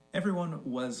Everyone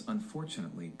was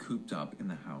unfortunately cooped up in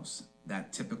the house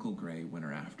that typical gray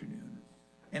winter afternoon.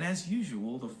 And as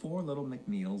usual, the four little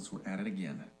McNeils were at it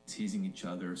again, teasing each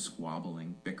other,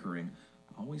 squabbling, bickering,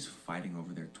 always fighting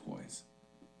over their toys.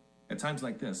 At times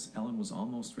like this, Ellen was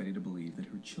almost ready to believe that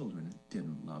her children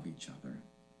didn't love each other,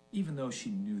 even though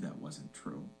she knew that wasn't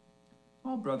true.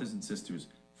 All brothers and sisters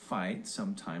fight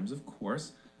sometimes, of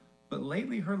course, but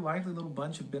lately her lively little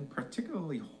bunch have been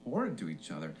particularly horrid to each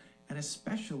other, and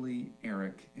especially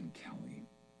Eric and Kelly.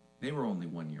 They were only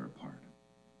 1 year apart.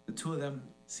 The two of them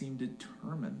seemed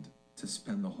determined to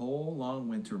spend the whole long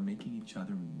winter making each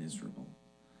other miserable.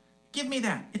 "Give me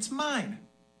that! It's mine!"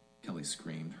 Kelly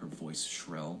screamed, her voice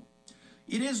shrill.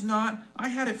 "It is not! I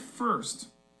had it first!"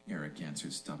 Eric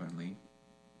answered stubbornly.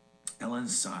 Ellen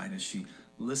sighed as she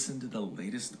listened to the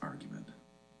latest argument.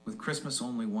 With Christmas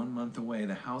only 1 month away,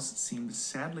 the house seemed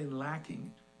sadly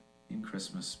lacking in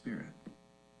Christmas spirit.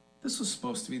 This was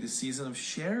supposed to be the season of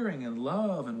sharing and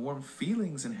love and warm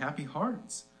feelings and happy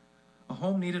hearts. A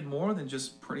home needed more than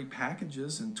just pretty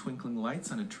packages and twinkling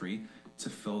lights on a tree to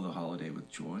fill the holiday with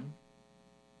joy.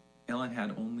 Ellen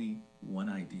had only one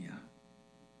idea.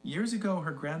 Years ago,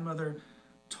 her grandmother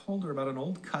told her about an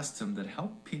old custom that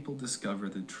helped people discover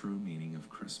the true meaning of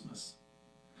Christmas.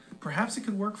 Perhaps it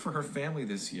could work for her family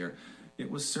this year. It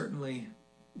was certainly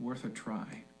worth a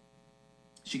try.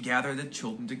 She gathered the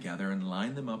children together and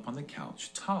lined them up on the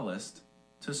couch, tallest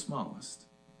to smallest.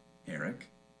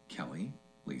 Eric, Kelly,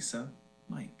 Lisa,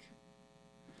 Mike.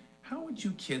 "How would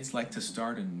you kids like to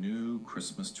start a new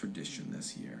Christmas tradition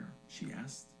this year?" she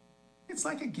asked. "It's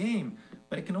like a game,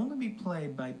 but it can only be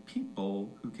played by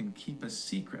people who can keep a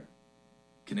secret.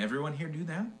 Can everyone here do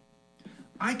that?"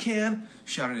 "I can,"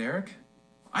 shouted Eric.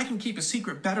 "I can keep a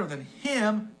secret better than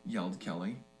him," yelled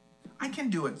Kelly. "I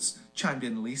can do it," chimed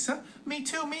in Lisa. Me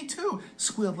too,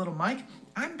 squealed little Mike.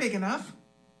 "I'm big enough."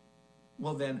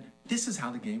 "Well then, this is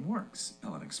how the game works,"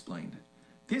 Ellen explained.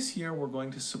 "This year we're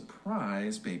going to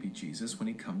surprise baby Jesus when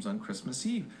he comes on Christmas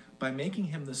Eve by making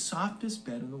him the softest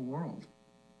bed in the world.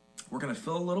 We're going to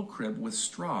fill a little crib with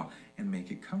straw and make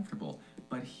it comfortable.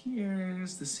 But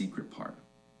here's the secret part.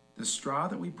 The straw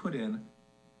that we put in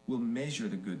will measure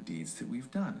the good deeds that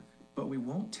we've done, but we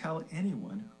won't tell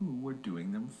anyone who we're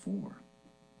doing them for."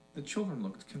 The children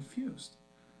looked confused.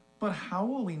 "But how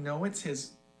will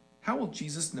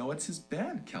Jesus know it's his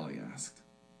bed?" Kelly asked.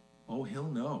 "Oh,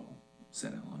 he'll know,"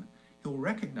 said Ellen. "He'll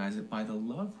recognize it by the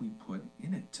love we put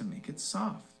in it to make it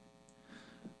soft."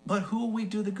 "But who will we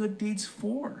do the good deeds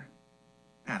for?"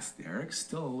 asked Eric,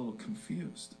 still a little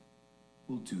confused.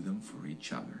 "We'll do them for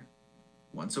each other.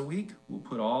 Once a week, we'll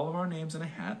put all of our names in a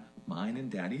hat, mine and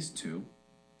Daddy's too,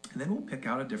 and then we'll pick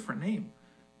out a different name.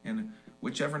 And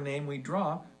whichever name we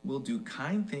draw, we'll do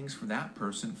kind things for that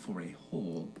person for a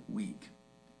whole week.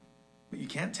 But you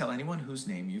can't tell anyone whose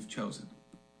name you've chosen.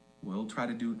 We'll try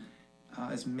to do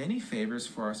as many favors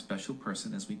for our special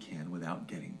person as we can without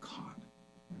getting caught.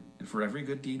 And for every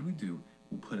good deed we do,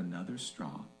 we'll put another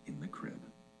straw in the crib."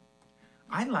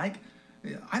 I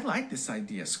like this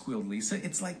idea," squealed Lisa.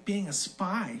 "It's like being a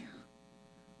spy."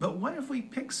 "But what if we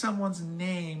pick someone's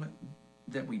name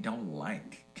that we don't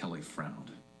like?" Kelly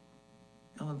frowned.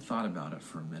 Ellen thought about it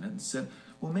for a minute and said,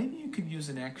 "Well, maybe you could use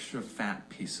an extra fat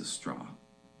piece of straw.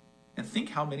 And think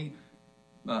how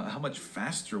much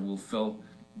faster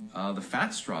the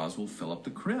fat straws will fill up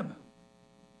the crib.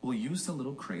 We'll use the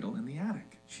little cradle in the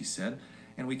attic," she said,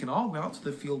 "and we can all go out to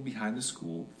the field behind the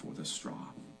school for the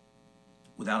straw."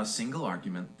 Without a single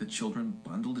argument, the children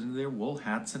bundled into their wool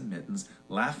hats and mittens,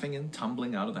 laughing and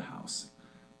tumbling out of the house.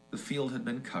 The field had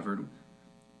been covered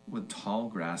with tall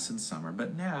grass in summer,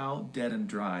 but now, dead and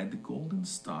dried, the golden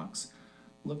stalks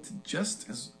looked just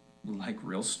as like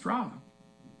real straw.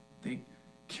 They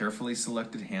carefully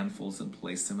selected handfuls and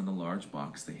placed them in the large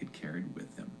box they had carried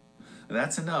with them.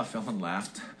 "That's enough," Ellen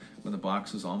laughed when the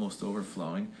box was almost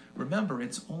overflowing. "Remember,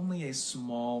 it's only a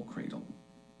small cradle."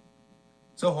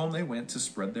 So home they went to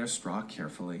spread their straw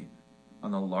carefully on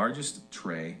the largest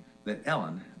tray that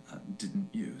Ellen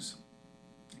didn't use.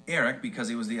 Eric, because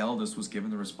he was the eldest, was given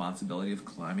the responsibility of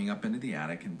climbing up into the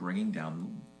attic and bringing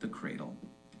down the cradle.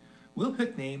 "We'll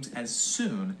pick names as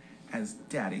soon as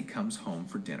Daddy comes home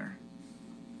for dinner,"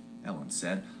 Ellen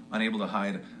said, unable to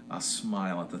hide a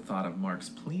smile at the thought of Mark's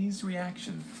pleased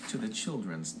reaction to the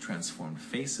children's transformed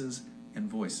faces and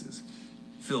voices,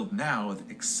 filled now with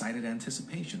excited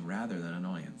anticipation rather than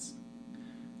annoyance.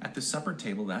 At the supper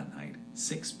table that night,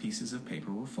 6 pieces of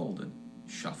paper were folded,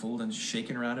 shuffled and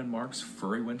shaken around in Mark's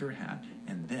furry winter hat,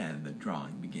 and then the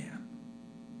drawing began.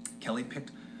 Kelly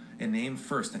picked a name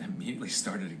first and immediately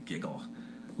started to giggle.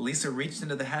 Lisa reached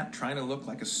into the hat, trying to look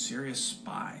like a serious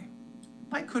spy.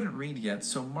 Mike couldn't read yet,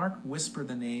 so Mark whispered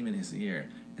the name in his ear,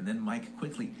 and then Mike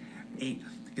quickly ate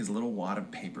his little wad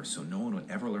of paper so no one would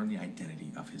ever learn the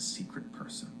identity of his secret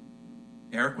person.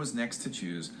 Eric was next to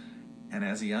choose, and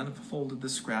as he unfolded the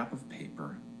scrap of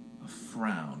paper, a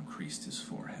frown creased his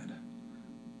forehead.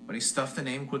 But he stuffed the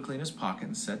name quickly in his pocket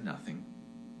and said nothing.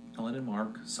 Ellen and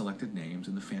Mark selected names,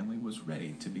 and the family was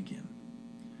ready to begin.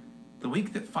 The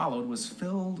week that followed was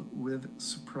filled with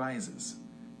surprises.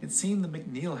 It seemed the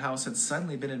McNeil house had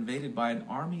suddenly been invaded by an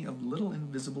army of little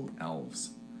invisible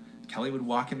elves. Kelly would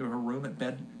walk into her room at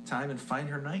bedtime and find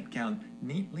her nightgown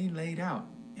neatly laid out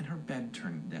and her bed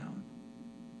turned down.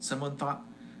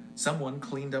 Someone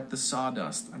cleaned up the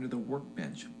sawdust under the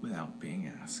workbench without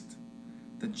being asked.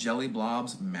 The jelly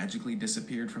blobs magically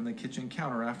disappeared from the kitchen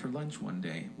counter after lunch one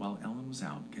day while Ellen was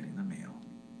out getting the mail.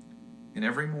 And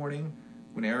every morning,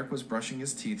 when Eric was brushing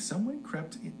his teeth, someone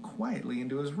crept quietly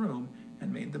into his room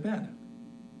and made the bed.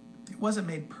 It wasn't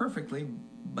made perfectly,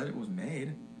 but it was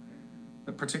made.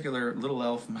 The particular little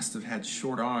elf must have had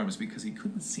short arms because he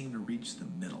couldn't seem to reach the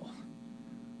middle.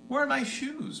 "Where are my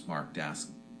shoes?" Mark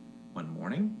asked. One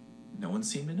morning, no one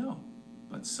seemed to know.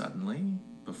 But suddenly,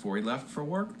 before he left for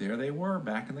work, there they were,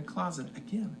 back in the closet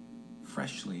again,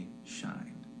 freshly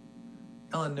shined.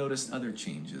 Ellen noticed other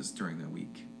changes during the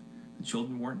week. The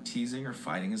children weren't teasing or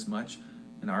fighting as much.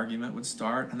 An argument would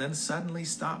start and then suddenly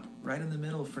stop right in the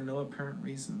middle for no apparent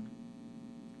reason.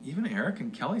 Even Eric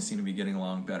and Kelly seemed to be getting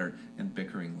along better and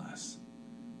bickering less.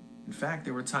 In fact,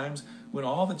 there were times when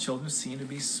all the children seemed to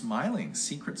be smiling,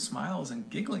 secret smiles, and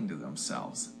giggling to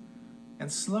themselves.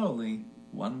 And slowly,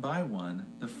 one by one,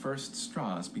 the first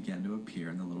straws began to appear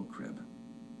in the little crib.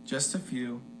 Just a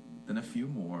few, then a few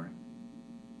more,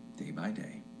 day by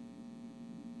day.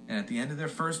 And at the end of their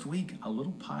first week, a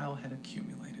little pile had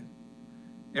accumulated.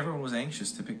 Everyone was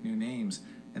anxious to pick new names,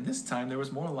 and this time there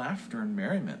was more laughter and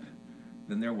merriment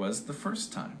than there was the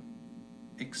first time,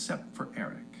 except for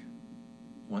Eric.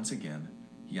 Once again,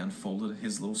 he unfolded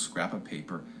his little scrap of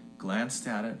paper, glanced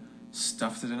at it,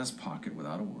 stuffed it in his pocket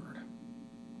without a word.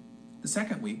 The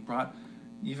second week brought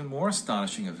even more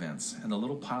astonishing events, and the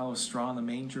little pile of straw in the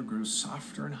manger grew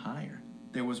softer and higher.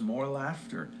 There was more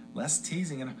laughter, less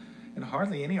teasing, and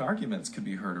hardly any arguments could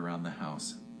be heard around the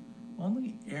house.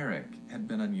 Only Eric had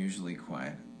been unusually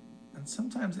quiet, and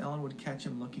sometimes Ellen would catch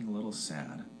him looking a little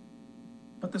sad.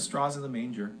 But the straws in the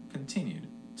manger continued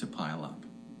to pile up.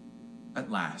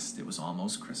 At last, it was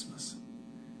almost Christmas.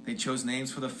 They chose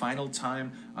names for the final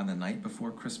time on the night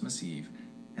before Christmas Eve,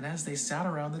 and as they sat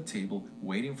around the table,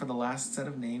 waiting for the last set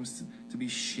of names to be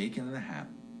shaken in the hat,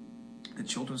 the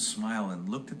children smiled and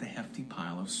looked at the hefty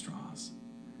pile of straws.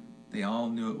 They all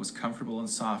knew it was comfortable and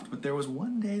soft, but there was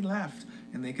one day left,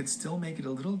 and they could still make it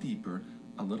a little deeper,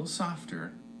 a little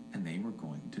softer, and they were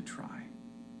going to try.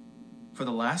 For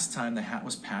the last time the hat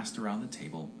was passed around the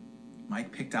table,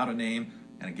 Mike picked out a name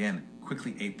and again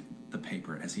quickly ate the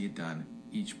paper as he had done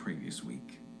each previous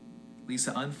week.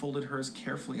 Lisa unfolded hers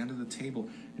carefully under the table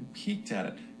and peeked at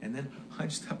it and then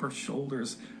hunched up her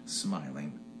shoulders,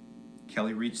 smiling.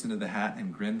 Kelly reached into the hat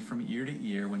and grinned from ear to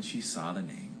ear when she saw the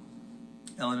name.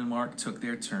 Ellen and Mark took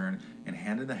their turn and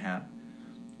handed the hat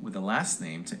with the last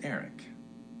name to Eric.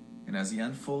 And as he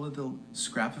unfolded the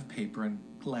scrap of paper and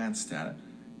glanced at it,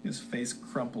 his face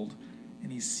crumpled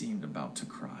and he seemed about to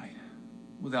cry.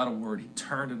 Without a word, he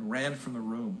turned and ran from the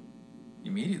room.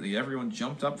 Immediately, everyone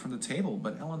jumped up from the table,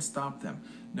 but Ellen stopped them.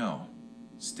 "No,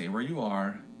 stay where you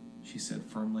are," she said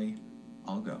firmly.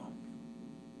 "I'll go."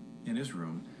 In his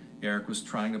room, Eric was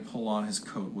trying to pull on his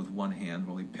coat with one hand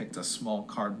while he picked a small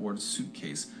cardboard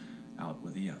suitcase out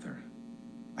with the other.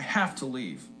 "I have to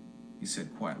leave," he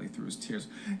said quietly through his tears.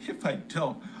 "If I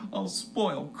don't, I'll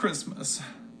spoil Christmas."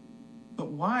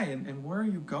 "But why, and where are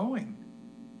you going?"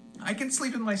 "I can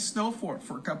sleep in my snow fort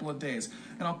for a couple of days,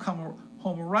 and I'll come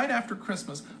home right after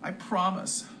Christmas, I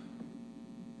promise."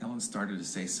 Ellen started to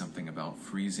say something about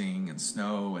freezing and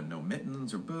snow and no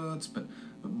mittens or boots, but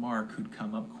Mark, who'd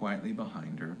come up quietly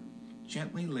behind her,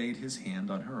 gently laid his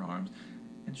hand on her arm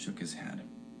and shook his head.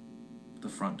 The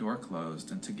front door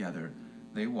closed, and together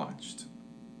they watched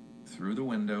through the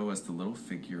window as the little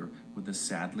figure with the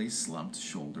sadly slumped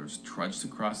shoulders trudged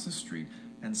across the street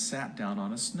and sat down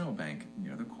on a snowbank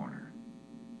near the corner.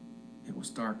 It was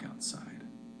dark outside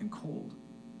and cold,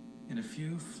 and a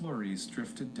few flurries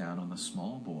drifted down on the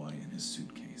small boy in his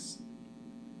suitcase.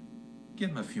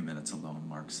 "Give him a few minutes alone,"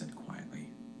 Mark said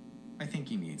quietly. "I think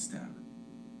he needs that,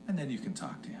 and then you can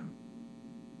talk to him."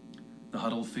 The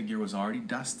huddled figure was already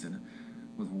dusted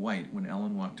with white when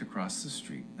Ellen walked across the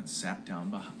street and sat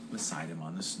down beside him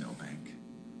on the snowbank.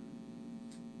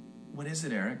 "What is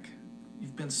it, Eric?"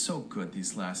 You've been so good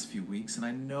these last few weeks, and I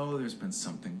know there's been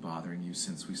something bothering you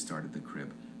since we started the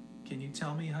crib. Can you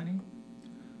tell me, honey?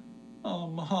 Oh,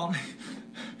 Mom,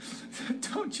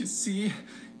 don't you see?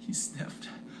 He sniffed.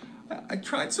 I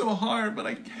tried so hard, but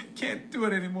I can't do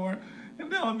it anymore. And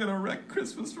now I'm going to wreck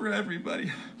Christmas for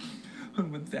everybody.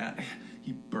 And with that,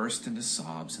 he burst into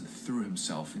sobs and threw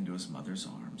himself into his mother's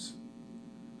arms.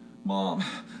 Mom,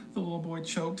 the little boy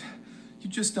choked. You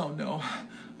just don't know.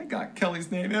 I got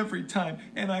Kelly's name every time,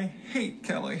 and I hate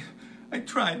Kelly. I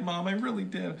tried, Mom, I really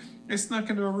did. I snuck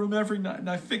into her room every night, and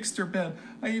I fixed her bed.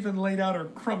 I even laid out her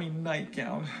crummy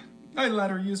nightgown. I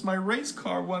let her use my race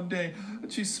car one day,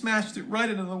 but she smashed it right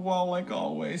into the wall like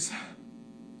always.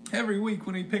 Every week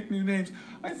when we picked new names,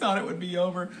 I thought it would be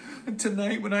over. And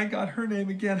tonight, when I got her name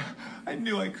again, I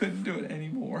knew I couldn't do it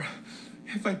anymore.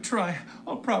 If I try,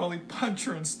 I'll probably punch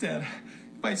her instead.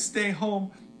 If I stay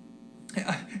home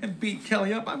and beat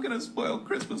Kelly up, I'm going to spoil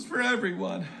Christmas for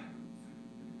everyone.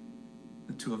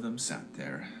 The two of them sat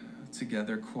there,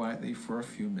 together quietly for a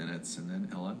few minutes, and then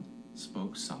Ellen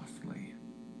spoke softly.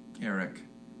 Eric,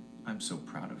 I'm so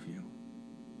proud of you.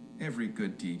 Every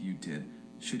good deed you did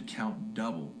should count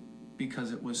double,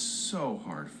 because it was so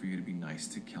hard for you to be nice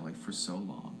to Kelly for so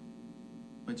long.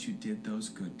 But you did those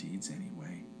good deeds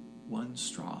anyway, one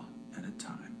straw at a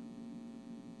time.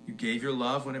 You gave your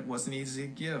love when it wasn't easy to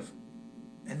give.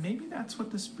 And maybe that's what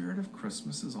the spirit of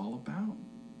Christmas is all about.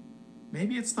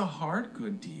 Maybe it's the hard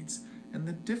good deeds and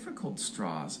the difficult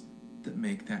straws that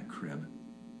make that crib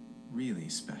really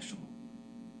special.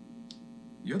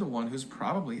 You're the one who's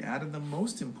probably added the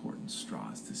most important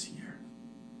straws this year.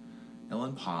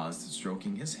 Ellen paused,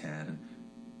 stroking his head, and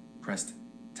pressed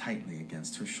tightly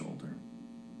against her shoulder.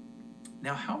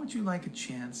 Now, how would you like a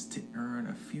chance to earn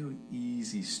a few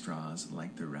easy straws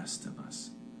like the rest of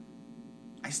us?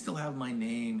 I still have my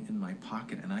name in my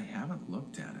pocket, and I haven't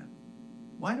looked at it.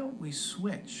 Why don't we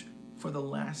switch for the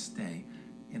last day,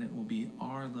 and it will be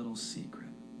our little secret?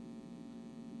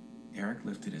 Eric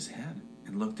lifted his head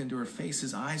and looked into her face,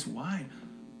 his eyes wide.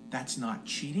 That's not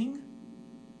cheating?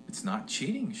 It's not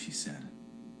cheating, she said.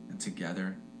 And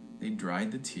together, they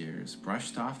dried the tears,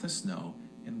 brushed off the snow,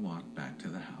 and walked back to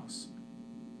the house.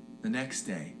 The next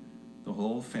day, the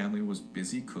whole family was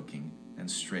busy cooking and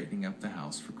straightening up the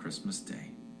house for Christmas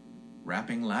Day,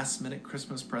 wrapping last-minute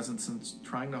Christmas presents and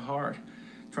trying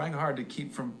hard to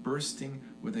keep from bursting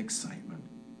with excitement.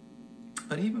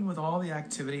 But even with all the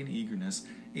activity and eagerness,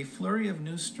 a flurry of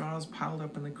new straws piled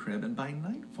up in the crib, and by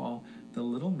nightfall, the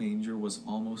little manger was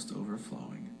almost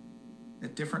overflowing.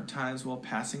 At different times while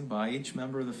passing by, each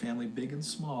member of the family, big and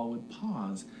small, would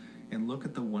pause and look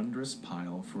at the wondrous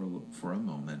pile for a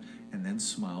moment and then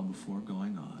smile before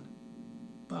going on.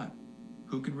 But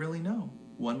who could really know?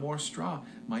 One more straw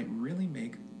might really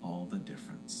make all the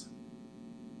difference.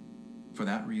 For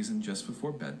that reason, just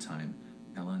before bedtime,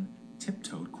 Ellen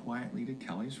tiptoed quietly to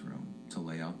Kelly's room to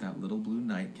lay out that little blue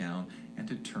nightgown and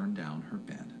to turn down her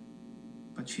bed.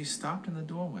 But she stopped in the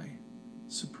doorway,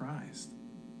 surprised.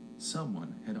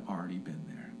 Someone had already been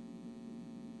there.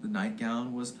 The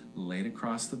nightgown was laid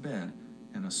across the bed,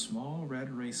 and a small red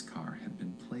race car had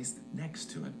been placed next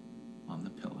to it on the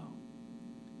pillow.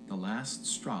 The last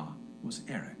straw was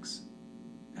Eric's,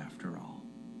 after all.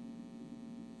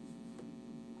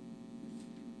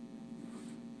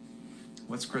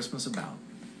 What's Christmas about?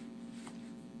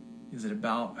 Is it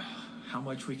about how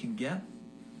much we can get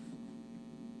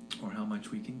or how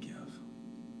much we can give?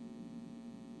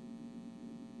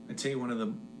 I tell you, one of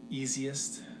the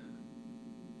easiest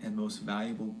and most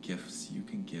valuable gifts you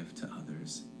can give to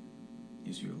others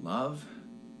is your love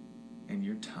and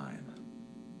your time.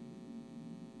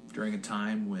 During a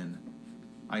time when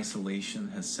isolation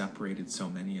has separated so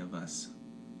many of us,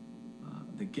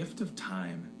 the gift of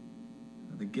time,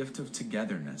 the gift of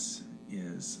togetherness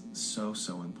is so,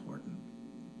 so important.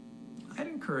 I'd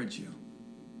encourage you,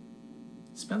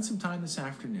 spend some time this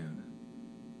afternoon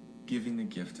giving the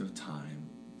gift of time,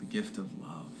 the gift of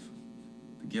love,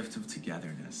 the gift of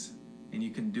togetherness. And you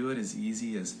can do it as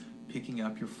easy as picking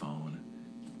up your phone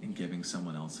and giving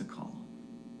someone else a call.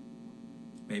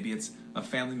 Maybe it's a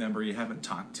family member you haven't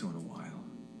talked to in a while.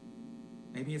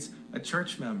 Maybe it's a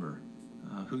church member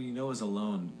who you know is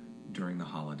alone during the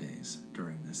holidays,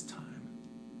 during this time.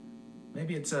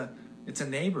 Maybe it's a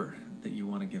neighbor that you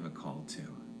want to give a call to,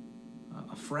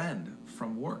 a friend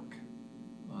from work,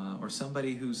 or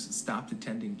somebody who's stopped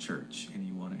attending church and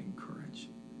you want to encourage.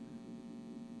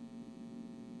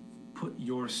 Put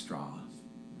your straw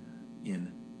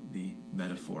in the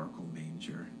metaphorical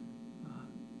manger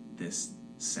this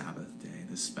Sabbath day,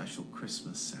 this special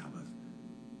Christmas Sabbath.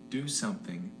 Do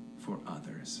something for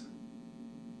others.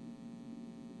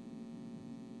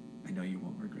 I know you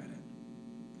won't regret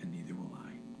it, and neither will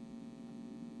I.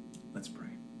 Let's pray.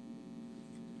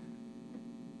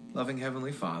 Loving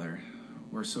Heavenly Father,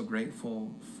 we're so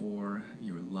grateful for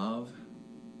your love,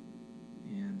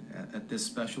 and at this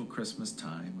special Christmas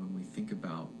time when we think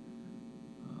about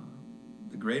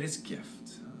the greatest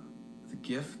gift, the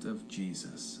gift of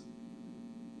Jesus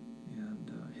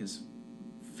and his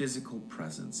physical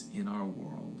presence in our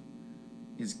world,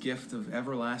 his gift of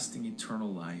everlasting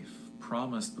eternal life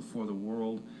promised before the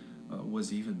world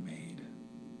was even made.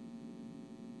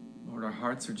 Lord, our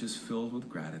hearts are just filled with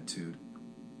gratitude.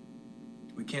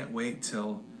 We can't wait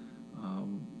till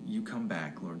you come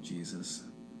back, Lord Jesus.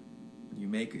 You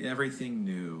make everything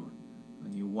new,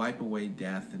 and you wipe away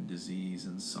death and disease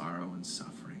and sorrow and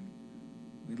suffering.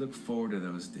 We look forward to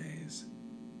those days.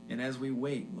 And as we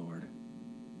wait, Lord,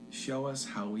 show us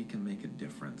how we can make a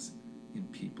difference in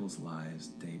people's lives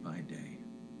day by day.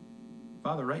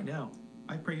 Father, right now,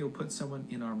 I pray you'll put someone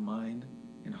in our mind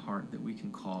and heart that we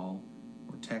can call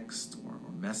or text or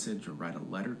message or write a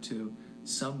letter to,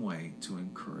 some way to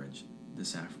encourage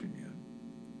this afternoon.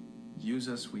 Use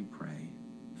us, we pray.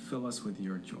 Fill us with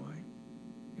your joy.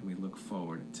 And we look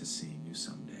forward to seeing you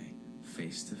someday,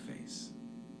 face to face.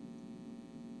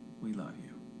 We love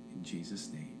you. In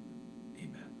Jesus' name,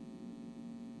 amen.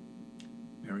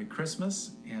 Merry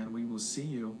Christmas, and we will see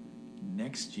you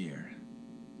next year.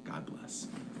 God bless.